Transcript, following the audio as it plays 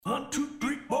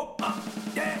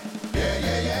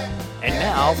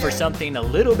Now for something a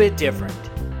little bit different.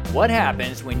 What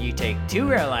happens when you take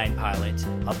 2 airline pilots,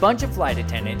 a bunch of flight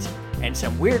attendants, and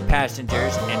some weird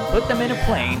passengers and put them in a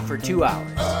plane for 2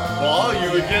 hours? Well,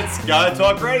 you would get Sky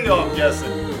Talk Radio, I'm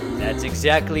guessing. That's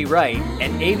exactly right.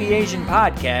 An aviation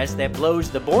podcast that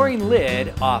blows the boring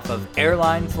lid off of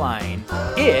airline flying.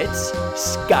 It's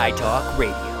Sky Talk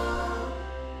Radio.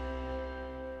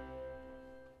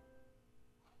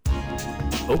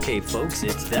 Okay, folks,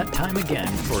 it's that time again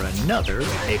for another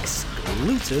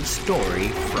exclusive story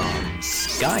from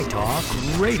Sky Talk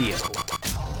Radio.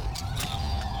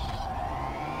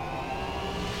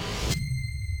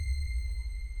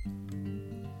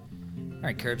 All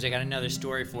right, Curbs, I got another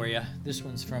story for you. This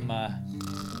one's from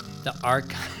the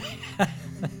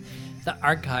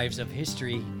archives of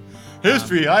history.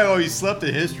 History? I always slept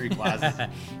in history classes.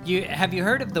 Have you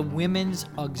heard of the Women's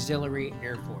Auxiliary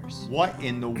Air Force? What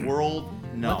in the world?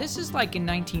 No. Well, this is like in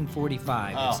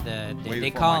 1945. Oh, They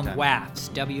call them WAFs.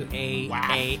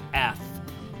 WAAF.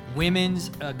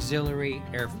 Women's Auxiliary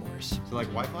Air Force. So like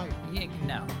Wi-Fi? Yeah,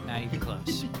 no, not even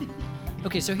close.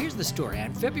 Okay, so here's the story.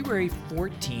 On February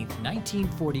 14th,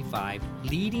 1945,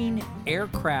 leading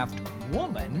aircraft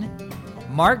woman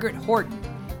Margaret Horton,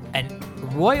 a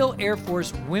Royal Air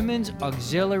Force Women's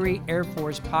Auxiliary Air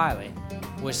Force pilot,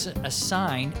 was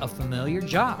assigned a familiar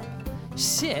job.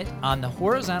 Sit on the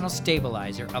horizontal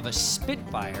stabilizer of a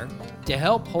Spitfire to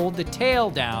help hold the tail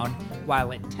down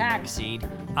while it taxied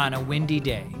on a windy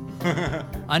day.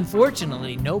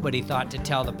 Unfortunately, nobody thought to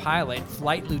tell the pilot,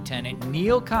 Flight Lieutenant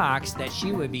Neil Cox, that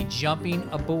she would be jumping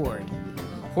aboard.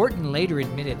 Horton later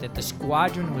admitted that the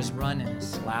squadron was run in a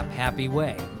slap-happy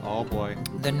way. Oh boy.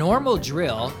 The normal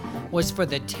drill was for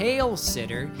the tail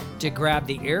sitter to grab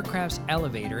the aircraft's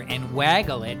elevator and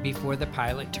waggle it before the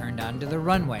pilot turned onto the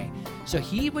runway, so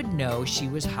he would know she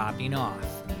was hopping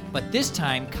off. But this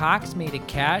time, Cox made a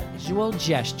casual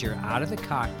gesture out of the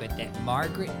cockpit that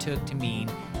Margaret took to mean,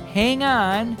 hang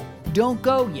on, don't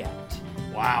go yet.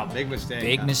 Wow, big mistake.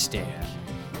 Big mistake.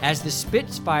 As the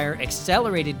Spitfire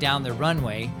accelerated down the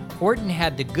runway, Horton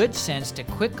had the good sense to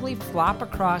quickly flop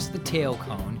across the tail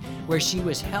cone, where she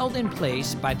was held in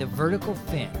place by the vertical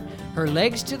fin, her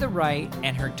legs to the right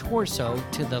and her torso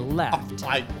to the left. Oh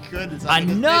my goodness.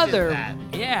 Another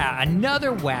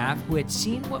WAF who had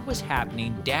seen what was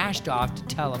happening dashed off to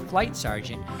tell a flight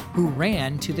sergeant who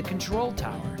ran to the control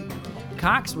tower.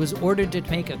 Cox was ordered to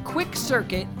make a quick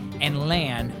circuit and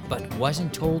land, but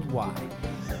wasn't told why.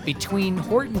 Between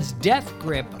Horton's death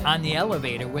grip on the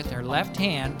elevator with her left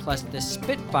hand plus the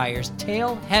Spitfire's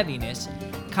tail heaviness,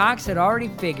 Cox had already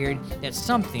figured that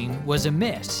something was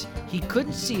amiss. He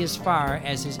couldn't see as far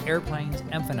as his airplane's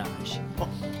empennage.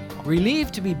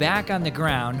 Relieved to be back on the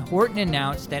ground, Horton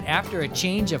announced that after a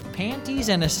change of panties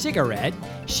and a cigarette,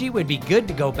 she would be good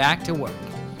to go back to work.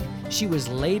 She was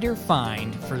later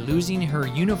fined for losing her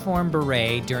uniform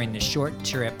beret during the short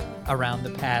trip around the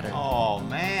pattern. Oh,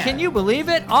 man. Can you believe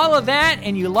it? All of that,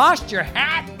 and you lost your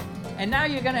hat, and now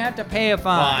you're going to have to pay a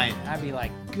fine. I'd be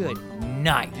like, good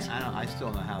night. I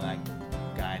still don't know how that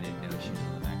guy didn't know she was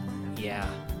on the back. Yeah.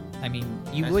 I mean,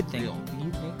 you That's would think. real.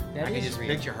 You think that I is can just real.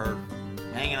 picture her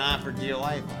hanging on for dear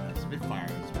life on a Spitfire.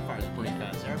 Spitfire's a pretty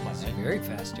fast airplane. It's a right? very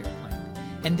fast airplane.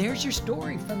 And there's your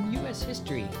story from U.S.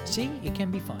 history. See, it can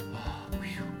be fun. Oh,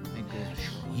 whew. Thank goodness.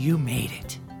 You made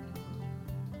it.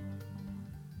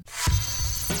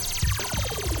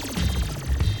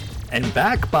 And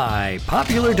back by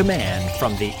popular demand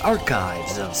from the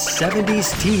archives of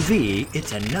 70s TV,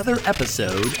 it's another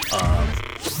episode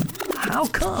of How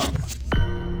Come?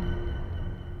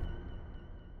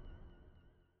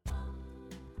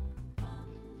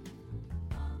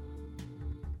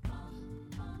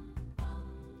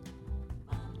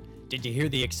 Did you hear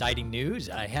the exciting news?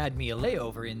 I had me a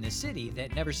layover in the city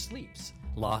that never sleeps,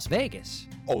 Las Vegas.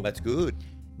 Oh, that's good.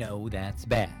 No, that's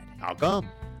bad. How come?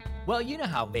 Well, you know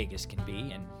how Vegas can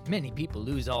be, and many people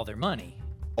lose all their money.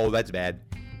 Oh, that's bad.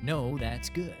 No, that's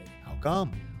good. How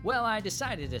come? Well, I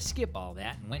decided to skip all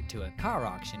that and went to a car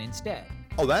auction instead.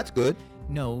 Oh, that's good.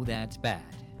 No, that's bad.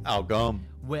 How come?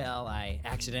 Well, I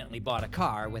accidentally bought a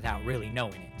car without really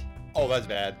knowing it. Oh, that's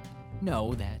bad.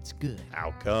 No, that's good.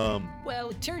 How come?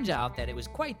 Well, it turns out that it was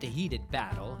quite the heated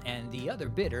battle, and the other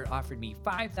bidder offered me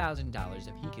 $5,000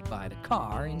 if he could buy the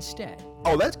car instead.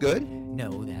 Oh, that's good.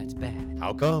 No, that's bad.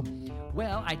 How come?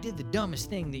 Well, I did the dumbest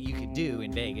thing that you could do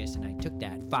in Vegas, and I took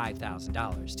that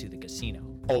 $5,000 to the casino.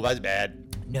 Oh, that's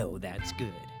bad. No, that's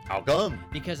good. How come?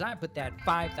 Because I put that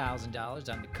 $5,000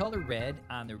 on the color red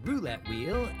on the roulette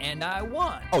wheel and I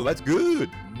won. Oh, that's good.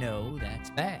 No, that's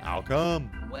bad. How come?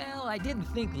 Well, I didn't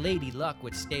think Lady Luck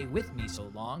would stay with me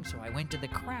so long, so I went to the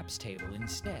craps table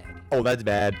instead. Oh, that's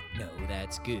bad. No,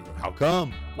 that's good. How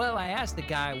come? Well, I asked the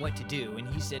guy what to do, and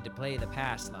he said to play the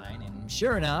pass line, and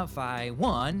sure enough, I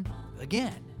won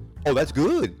again. Oh, that's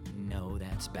good. No,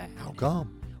 that's bad. How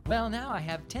come? Well, now I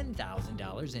have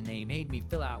 $10,000, and they made me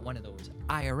fill out one of those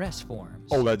IRS forms.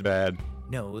 Oh, that's bad.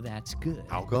 No, that's good.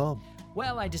 How come?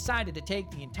 Well, I decided to take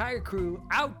the entire crew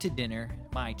out to dinner,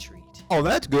 my treat. Oh,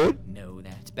 that's good. No,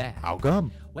 that's bad. How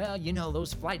come? Well, you know,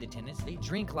 those flight attendants, they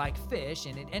drink like fish,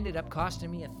 and it ended up costing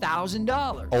me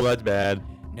 $1,000. Oh, that's bad.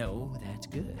 No, that's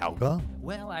good. How come?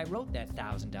 Well, I wrote that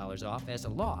 $1,000 off as a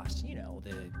loss, you know,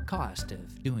 the cost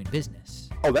of doing business.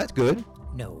 Oh, that's good.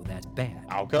 No, that's bad.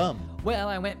 How come? Well,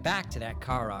 I went back to that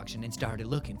car auction and started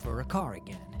looking for a car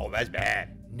again. Oh, that's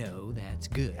bad. No, that's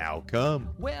good. How come?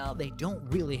 Well, they don't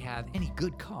really have any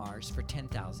good cars for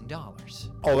 $10,000.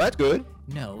 Oh, that's good.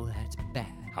 No, that's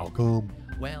bad. How come?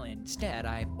 Well, instead,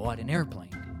 I bought an airplane.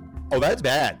 Oh, that's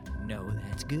bad. No,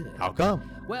 that's good. How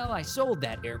come? Well, I sold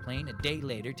that airplane a day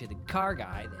later to the car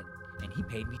guy, and he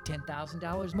paid me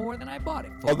 $10,000 more than I bought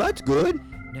it for. Oh, that's good.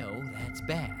 No, that's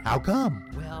bad. How come?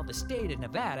 Well, the state of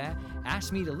Nevada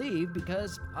asked me to leave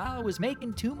because I was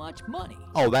making too much money.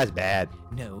 Oh, that's bad.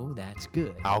 No, that's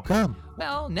good. How come?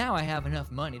 Well, now I have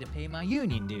enough money to pay my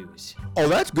union dues. Oh,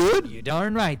 that's good. You're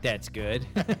darn right that's good.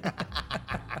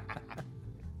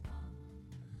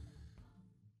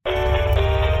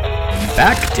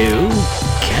 Back to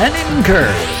Ken and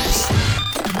Curves.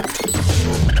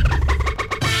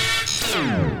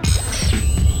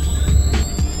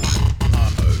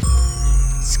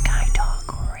 Sky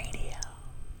Talk Radio.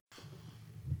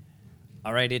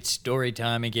 All right, it's story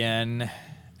time again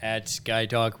at Sky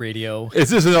Talk Radio. Is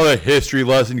this another history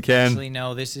lesson, Ken? Actually,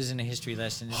 no, this isn't a history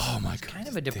lesson. It's kind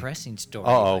of a depressing story.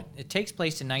 Uh-oh. It takes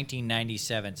place in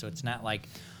 1997, so it's not like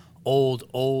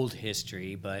old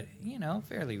history, but, you know,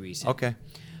 fairly recent. Okay.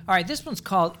 All right, this one's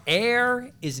called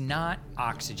Air is Not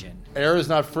Oxygen. Air is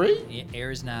not free? Yeah, air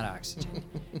is not oxygen.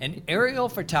 An aerial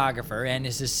photographer and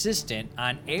his assistant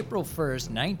on April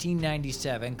 1st,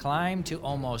 1997, climbed to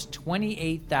almost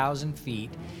 28,000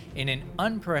 feet in an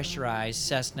unpressurized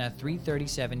Cessna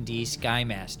 337D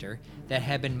Skymaster that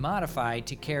had been modified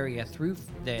to carry a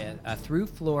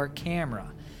through-floor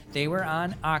camera. They were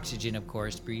on oxygen, of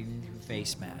course, breathing through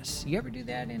face masks. You ever do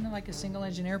that in like a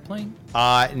single-engine airplane?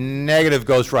 Negative,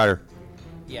 Ghost Rider.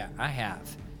 Yeah, I have.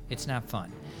 It's not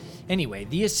fun. Anyway,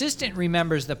 the assistant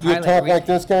remembers the pilot. You talk like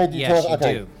this guy? Yes, you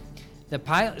do.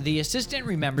 The assistant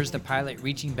remembers the pilot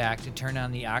reaching back to turn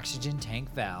on the oxygen tank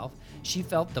valve. She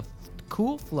felt the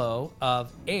cool flow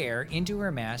of air into her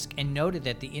mask and noted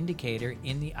that the indicator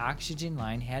in the oxygen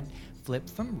line had flipped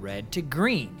from red to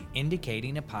green,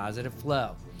 indicating a positive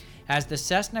flow. As the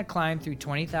Cessna climbed through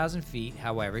 20,000 feet,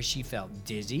 however, she felt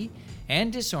dizzy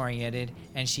and disoriented,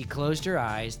 and she closed her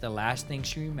eyes, the last thing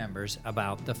she remembers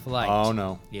about the flight. Oh,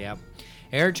 no. Yep.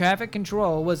 Air traffic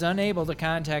control was unable to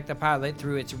contact the pilot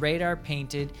through its radar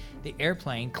painted the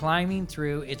airplane climbing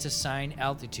through its assigned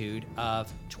altitude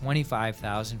of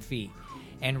 25,000 feet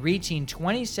and reaching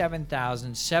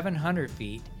 27,700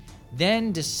 feet,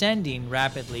 then descending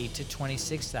rapidly to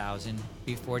 26,000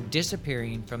 before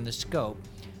disappearing from the scope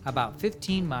about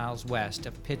 15 miles west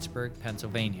of Pittsburgh,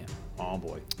 Pennsylvania. Oh,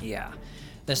 boy. Yeah.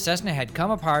 The Cessna had come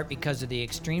apart because of the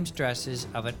extreme stresses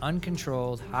of an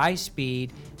uncontrolled,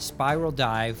 high-speed spiral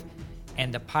dive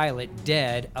and the pilot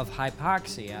dead of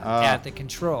hypoxia at the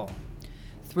control.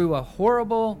 Through a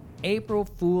horrible April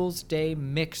Fool's Day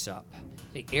mix-up,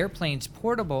 the airplane's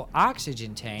portable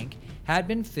oxygen tank had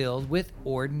been filled with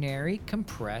ordinary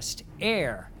compressed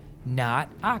air, not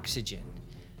oxygen.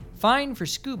 Fine for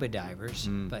scuba divers,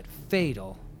 but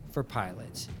fatal for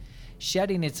pilots.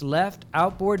 Shedding its left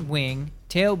outboard wing,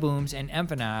 tail booms, and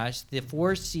empennage, the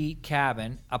four-seat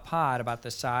cabin, a pod about the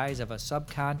size of a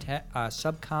subcompact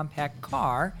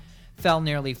car, fell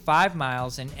nearly 5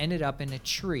 miles and ended up in a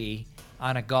tree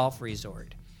on a golf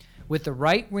resort. With the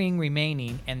right wing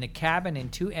remaining and the cabin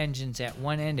and two engines at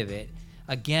one end of it,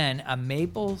 again, a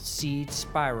maple seed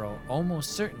spiral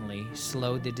almost certainly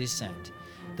slowed the descent.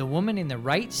 The woman in the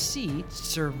right seat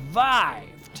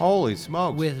survived. Holy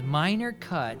smokes. With minor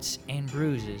cuts and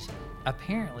bruises,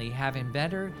 apparently having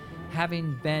been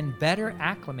better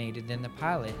acclimated than the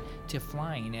pilot to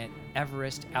flying at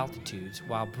Everest altitudes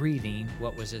while breathing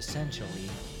what was essentially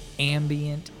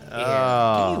ambient air.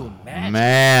 Can you imagine?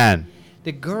 Man.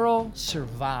 The girl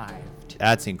survived.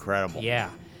 That's incredible. Yeah.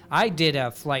 I did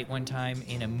a flight one time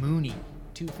in a Mooney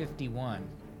 251.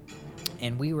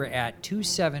 and we were at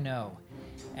 270,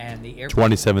 and the airplane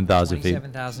 27,000 feet.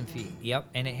 27,000 feet. Yep,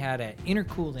 and it had an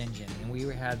intercooled engine, and we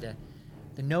had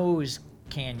the nose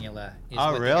cannula. Is Oh,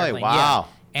 what the really? airplane- Wow.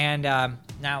 Yeah. And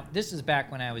now this is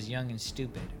back when I was young and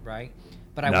stupid, right?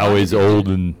 But Now wanted he's to do- old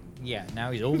and Yeah,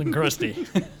 now he's old and crusty.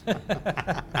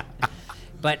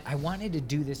 But I wanted to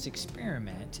do this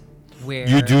experiment where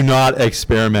you do not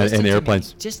experiment Listen in to me.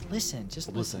 airplanes. Just listen.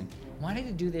 Wanted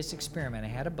to do this experiment. I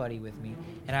had a buddy with me,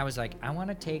 and I was like, I want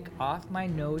to take off my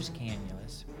nose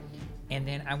cannulas, and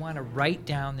then I want to write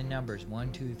down the numbers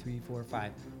 1, 2, 3, 4,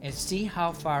 5, and see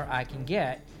how far I can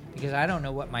get because I don't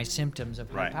know what my symptoms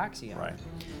of Right, hypoxia are. right.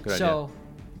 Good So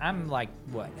I'm like,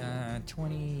 what,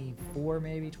 24,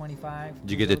 maybe 25?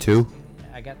 Did you get the tube?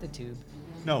 I got the tube.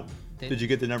 No. Did you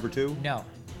get the number 2? No.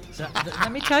 So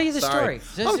let me tell you the Sorry.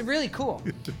 story. This is really cool.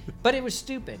 But it was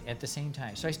stupid at the same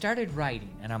time. So I started writing,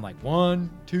 and I'm like, 1,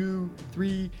 2,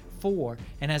 3, 4.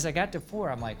 And as I got to 4,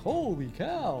 I'm like, holy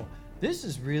cow, this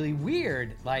is really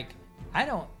weird. Like,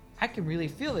 I can really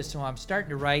feel this. So I'm starting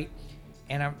to write,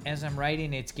 and as I'm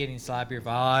writing, it's getting sloppier.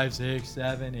 5, 6,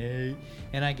 7, 8.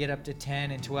 And I get up to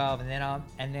 10 and 12.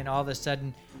 And then all of a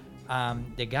sudden,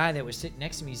 the guy that was sitting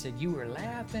next to me said, you were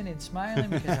laughing and smiling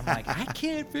because I'm like, I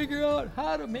can't figure out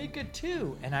how to make a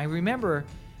 2. And I remember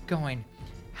going,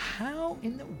 how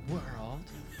in the world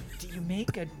do you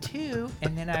make a 2?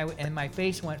 And then my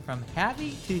face went from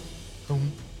happy to boom.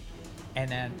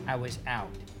 And then I was out.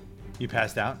 You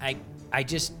passed out? I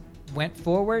just went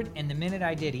forward, and the minute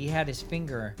I did, he had his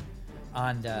finger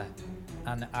on the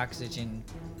oxygen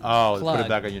Oh, plug, put it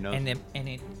back on your nose. and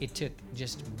it took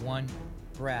just one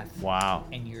breath. Wow.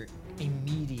 And you're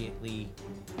immediately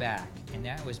back. And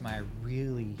that was my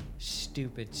really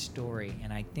stupid story.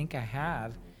 And I think I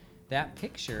have that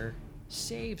picture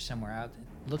saved somewhere. I'll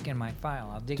look in my file.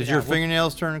 I'll dig it out. Did your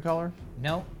fingernails turn color?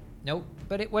 No, nope.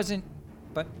 But it wasn't.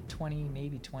 But 20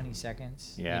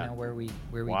 seconds. Yeah. You know where we.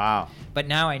 Wow. But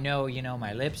now I know.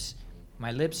 My lips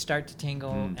start to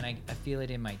tingle, and I feel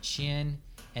it in my chin,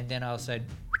 and then all of a sudden,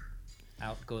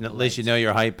 out go the At least you lights. know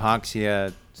your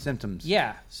hypoxia symptoms.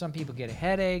 Yeah, some people get a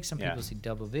headache. Some Yeah. people see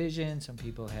double vision. Some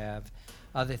people have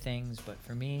other things. But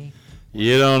for me,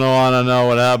 You don't want to know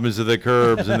what happens to the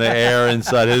curbs and the air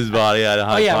inside his body at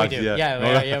hypoxia. oh yeah, we do. Yeah,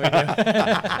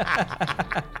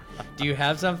 we do. Do you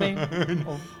have something?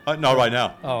 No, right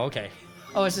now. Oh, okay.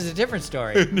 Oh, this is a different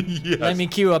story. Yes. Let me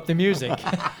cue up the music.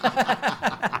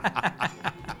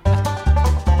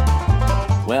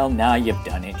 Well, now you've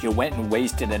done it. You went and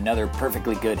wasted another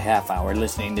perfectly good half hour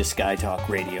listening to Sky Talk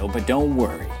Radio, but don't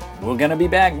worry. We're going to be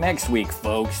back next week,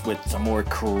 folks, with some more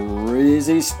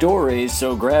crazy stories.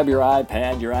 So grab your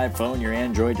iPad, your iPhone, your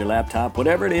Android, your laptop,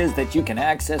 whatever it is that you can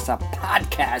access a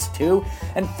podcast to,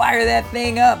 and fire that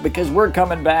thing up because we're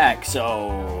coming back.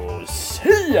 So,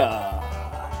 see ya!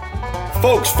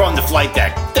 Folks from the flight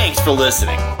deck, thanks for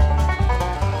listening.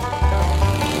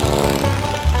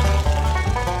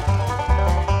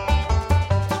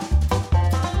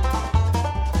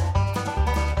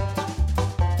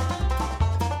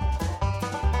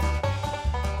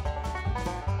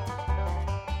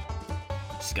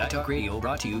 Sky Talk Radio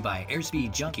brought to you by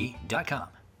airspeedjunkie.com.